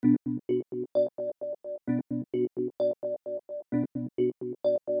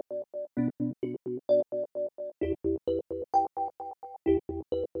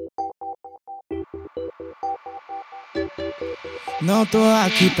Não tô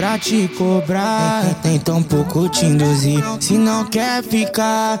aqui pra te cobrar, nem tão pouco te induzir. Se não quer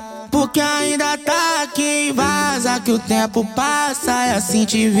ficar, porque ainda tá aqui. Vaza que o tempo passa e assim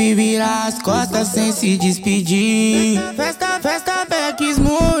te vi virar as costas sem se despedir. Festa, becks,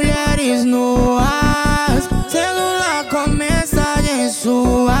 mulheres nuas, celular com mensagens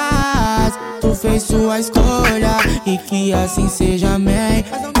suas. Tu fez sua escolha e que assim seja, amém.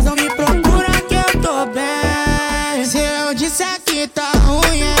 Mas não me procura que eu tô bem. Se eu disser que tá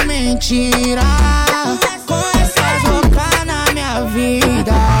ruim é mentira. Com essas bocas na minha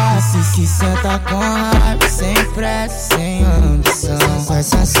vida, se senta com raiva, sem pressa, sem ambição. Com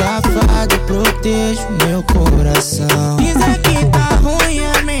essa safada eu protejo meu coração. Dizer que tá ruim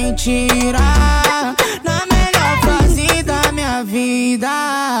é mentira. Na melhor fase da minha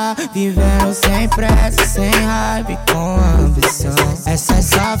vida, vivendo sem pressa, sem raiva e com ambição. Essa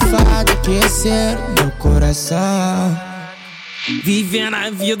safada aqueceram meu coração. Vivendo a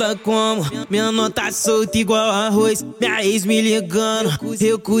vida como minha nota solta igual arroz. Minha ex me ligando,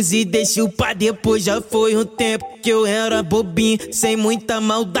 eu cozi, deixo pra depois. Já foi um tempo que eu era bobinho, sem muita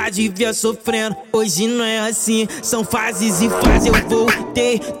maldade, via sofrendo. Hoje não é assim, são fases e fases. Eu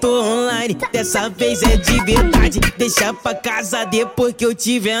voltei, tô online, dessa vez é de verdade. Deixa pra casa depois que eu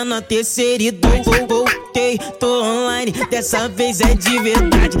tiver na terceira idade. Voltei, tô online, dessa vez é de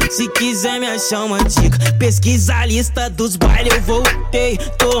verdade. Se quiser me achar uma dica, pesquisa a lista dos bailes. Eu voltei,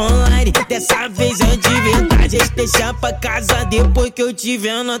 tô online, dessa vez é de verdade. Deixa pra casa depois que eu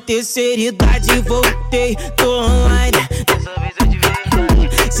tiver na terceira idade. Voltei, tô online, dessa vez é de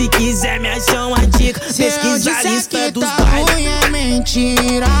verdade. Se quiser me achar uma dica, pesquisa a lista dos bailes. Ruim é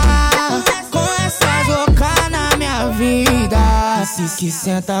mentira. Com essas bocas na minha vida, se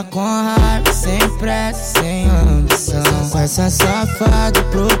senta com raiva, sem pressa, sem ambição. Com essa safada eu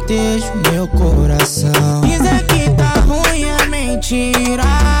protejo meu coração. Dizer que tá ruim é mentira.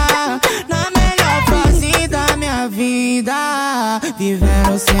 Na melhor fase da minha vida,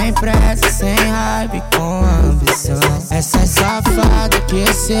 vivendo sem pressa, sem raiva e com ambição. Essa safada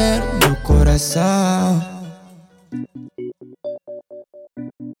aqueceram meu coração.